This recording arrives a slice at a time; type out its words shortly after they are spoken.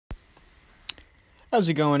How's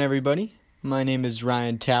it going, everybody? My name is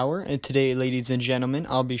Ryan Tower, and today, ladies and gentlemen,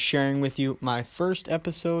 I'll be sharing with you my first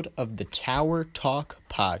episode of the Tower Talk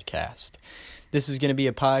podcast. This is going to be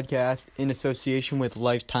a podcast in association with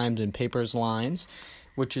Lifetimes and Papers Lines,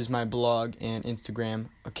 which is my blog and Instagram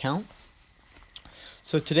account.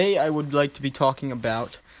 So today I would like to be talking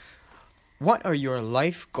about what are your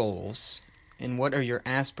life goals and what are your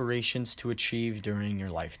aspirations to achieve during your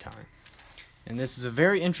lifetime. And this is a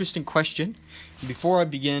very interesting question. Before I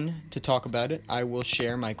begin to talk about it, I will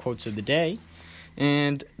share my quotes of the day.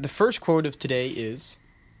 And the first quote of today is,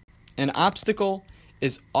 "An obstacle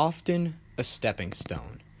is often a stepping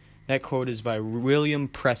stone." That quote is by William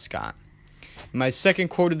Prescott. My second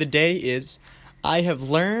quote of the day is, "I have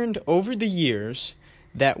learned over the years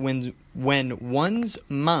that when one's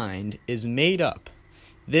mind is made up,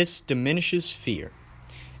 this diminishes fear."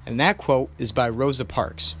 And that quote is by Rosa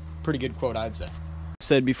Parks. Pretty good quote, I'd say.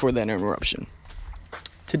 Said before that interruption.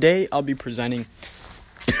 Today, I'll be presenting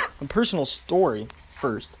a personal story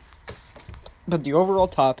first, but the overall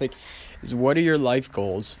topic is what are your life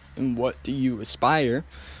goals and what do you aspire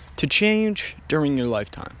to change during your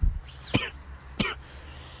lifetime?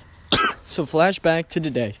 So flashback to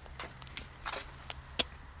today.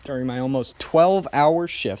 During my almost 12-hour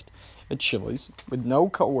shift at Chili's with no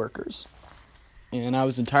coworkers, and I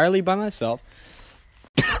was entirely by myself.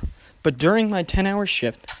 But during my 10-hour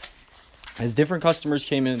shift, as different customers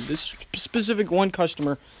came in, this specific one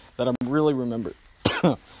customer that I really remember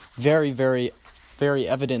very, very, very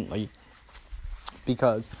evidently,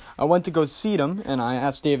 because I went to go see them, and I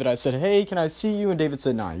asked David, I said, "Hey, can I see you?" And David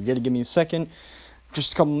said, "No, you got to give me a second,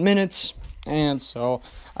 just a couple minutes." And so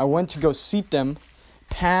I went to go seat them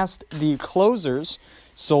past the closers,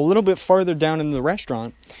 so a little bit farther down in the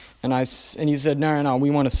restaurant, and he said, no, we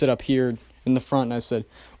want to sit up here in the front. And I said,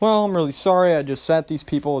 "Well, I'm really sorry, I just sat these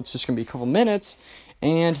people, it's just going to be a couple minutes."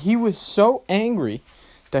 And he was so angry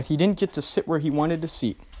that he didn't get to sit where he wanted to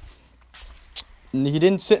sit. And he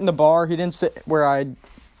didn't sit in the bar, he didn't sit where I,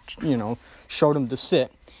 showed him to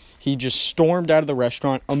sit. He just stormed out of the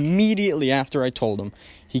restaurant immediately after I told him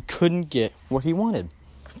he couldn't get what he wanted.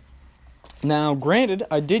 Now, granted,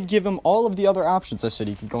 I did give him all of the other options. I said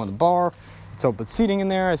he could go in the bar, it's open seating in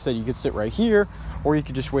there. I said you could sit right here, or you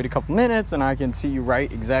could just wait a couple minutes and I can see you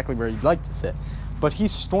right exactly where you'd like to sit. But he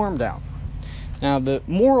stormed out. Now, the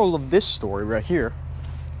moral of this story right here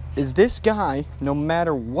is this guy, no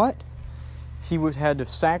matter what he would had to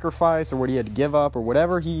sacrifice or what he had to give up or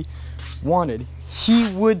whatever he wanted,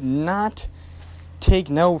 he would not take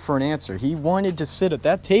no for an answer. He wanted to sit at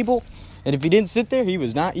that table, and if he didn't sit there, he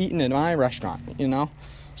was not eating in my restaurant,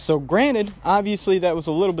 So granted, obviously that was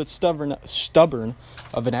a little bit stubborn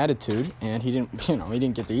of an attitude, and he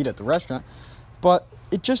didn't get to eat at the restaurant, but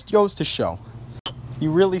it just goes to show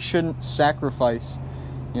you really shouldn't sacrifice,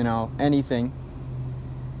 anything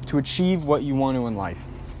to achieve what you want to in life.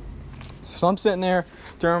 So I'm sitting there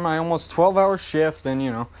during my almost 12-hour shift,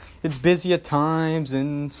 and it's busy at times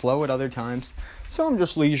and slow at other times. So I'm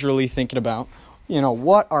just leisurely thinking about,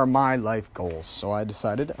 what are my life goals? So I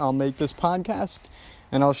decided I'll make this podcast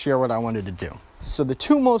and I'll share what I wanted to do. So the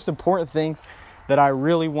two most important things that I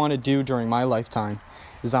really want to do during my lifetime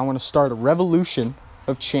is I want to start a revolution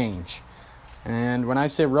of change. And when I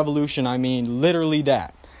say revolution, I mean literally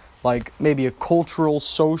that. Like maybe a cultural,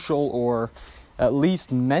 social, or at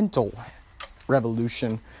least mental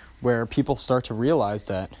revolution where people start to realize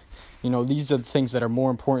that, these are the things that are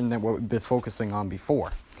more important than what we've been focusing on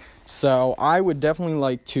before. So I would definitely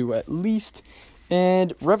like to at least,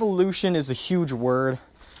 and revolution is a huge word,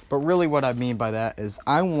 but really what I mean by that is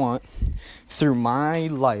I want, through my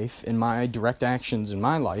life and my direct actions in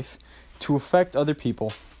my life, to affect other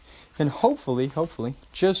people and hopefully,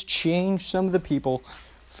 just change some of the people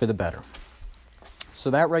for the better. So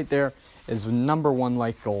that right there is the number one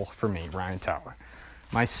life goal for me, Ryan Tower.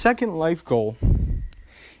 My second life goal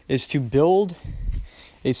is to build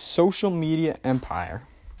a social media empire.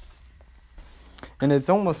 And it's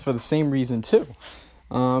almost for the same reason too.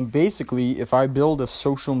 Basically, if I build a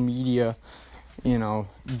social media,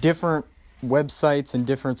 different websites and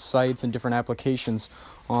different sites and different applications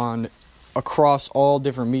across all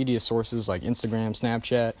different media sources like Instagram,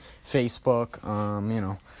 Snapchat, Facebook,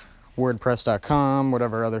 WordPress.com,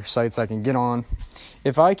 whatever other sites I can get on.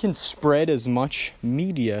 If I can spread as much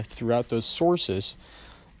media throughout those sources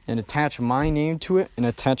and attach my name to it and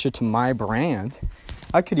attach it to my brand,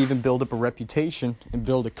 I could even build up a reputation and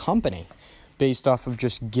build a company based off of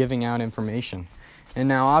just giving out information. And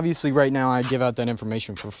now, obviously, right now, I give out that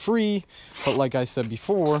information for free. But like I said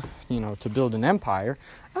before, to build an empire,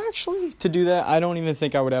 actually, to do that, I don't even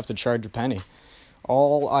think I would have to charge a penny.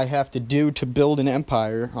 all I have to do to build an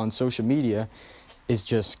empire on social media is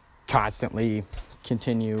just constantly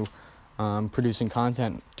continue producing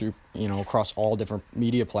content through, across all different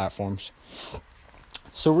media platforms.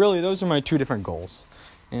 So really, those are my two different goals.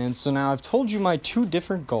 And so now I've told you my two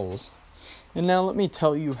different goals. And now let me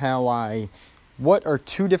tell you what are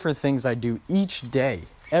two different things I do each day,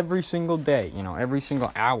 every single day, every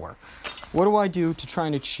single hour. What do I do to try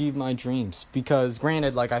and achieve my dreams? Because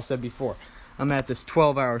granted, like I said before, I'm at this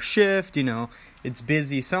 12-hour shift, it's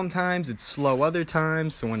busy sometimes, it's slow other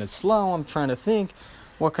times. So when it's slow, I'm trying to think,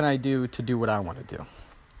 what can I do to do what I want to do?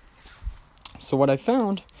 So what I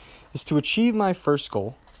found is to achieve my first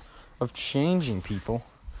goal of changing people,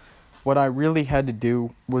 what I really had to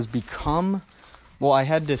do was I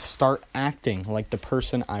had to start acting like the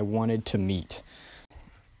person I wanted to meet.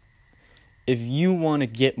 If you want to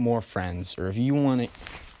get more friends, or if you want to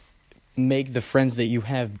make the friends that you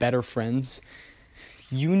have better friends,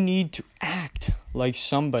 you need to act like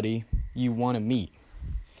somebody you want to meet.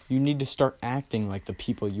 You need to start acting like the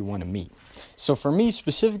people you want to meet. So for me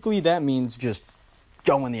specifically, that means just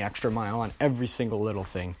going the extra mile on every single little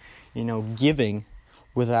thing. Giving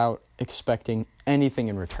without expecting anything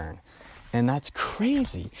in return. And that's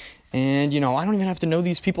crazy. And, I don't even have to know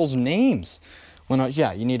these people's names.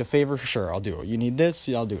 You need a favor? Sure, I'll do it. You need this?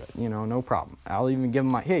 I'll do it. No problem. I'll even give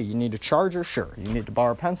them hey, you need a charger? Sure. You need to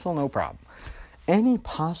borrow a pencil? No problem. Any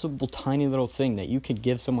possible tiny little thing that you could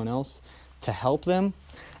give someone else to help them.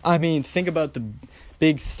 Think about the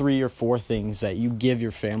big 3 or 4 things that you give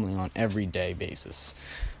your family on everyday basis.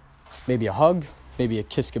 Maybe a hug, maybe a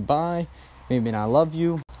kiss goodbye, maybe an I love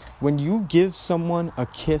you. When you give someone a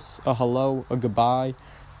kiss, a hello, a goodbye,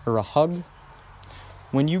 or a hug,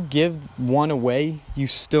 when you give one away, you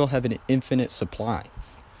still have an infinite supply.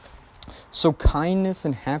 So kindness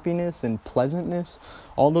and happiness and pleasantness,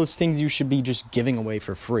 all those things you should be just giving away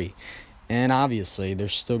for free. And obviously,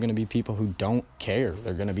 there's still going to be people who don't care.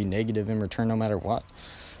 They're going to be negative in return no matter what.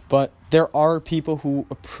 But there are people who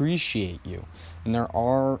appreciate you. And there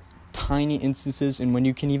are tiny instances in when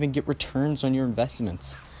you can even get returns on your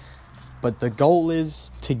investments. But the goal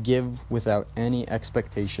is to give without any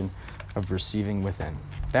expectation of receiving within.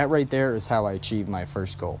 That right there is how I achieve my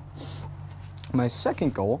first goal. My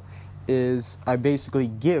second goal is I basically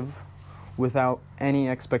give without any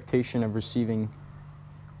expectation of receiving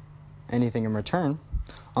anything in return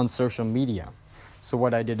on social media. So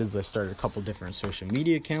what I did is I started a couple different social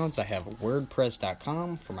media accounts. I have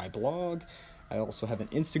WordPress.com for my blog. I also have an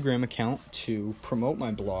Instagram account to promote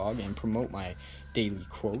my blog and promote my daily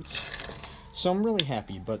quotes. So I'm really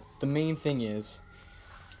happy, but the main thing is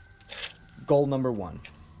goal number 1.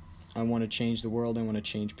 I want to change the world. I want to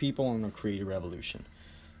change people. I want to create a revolution.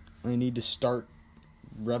 I need to start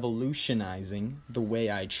revolutionizing the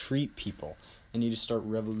way I treat people. I need to start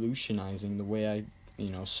revolutionizing the way I,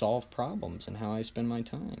 solve problems and how I spend my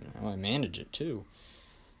time, how I manage it too.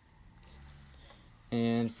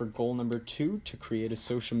 And for goal number 2, to create a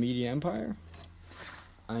social media empire,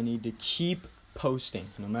 I need to keep posting.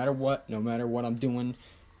 No matter what I'm doing,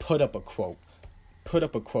 put up a quote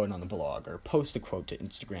on the blog, or post a quote to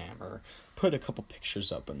Instagram, or put a couple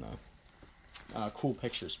pictures up on the cool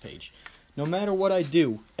pictures page. No matter what I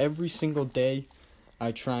do, every single day,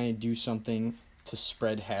 I try and do something to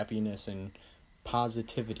spread happiness and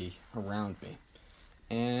positivity around me.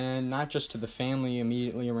 And not just to the family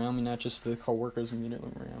immediately around me, not just to the coworkers immediately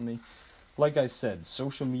around me. Like I said,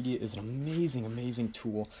 social media is an amazing, amazing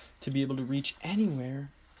tool to be able to reach anywhere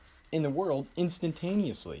in the world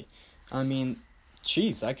instantaneously. I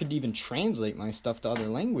could even translate my stuff to other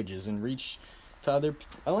languages and reach to other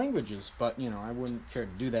languages. But, I wouldn't care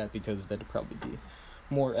to do that because that'd probably be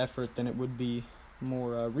more effort than it would be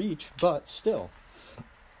more reach. But still,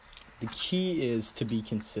 the key is to be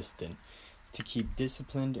consistent, to keep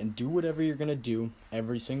disciplined and do whatever you're going to do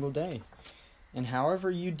every single day. And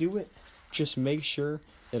however you do it, just make sure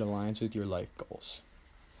it aligns with your life goals.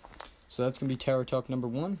 So that's going to be Tower Talk number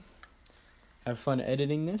 1. Have fun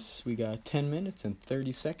editing this. We got 10 minutes and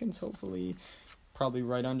 30 seconds, hopefully. Probably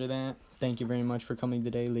right under that. Thank you very much for coming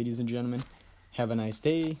today, ladies and gentlemen. Have a nice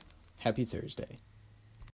day. Happy Thursday.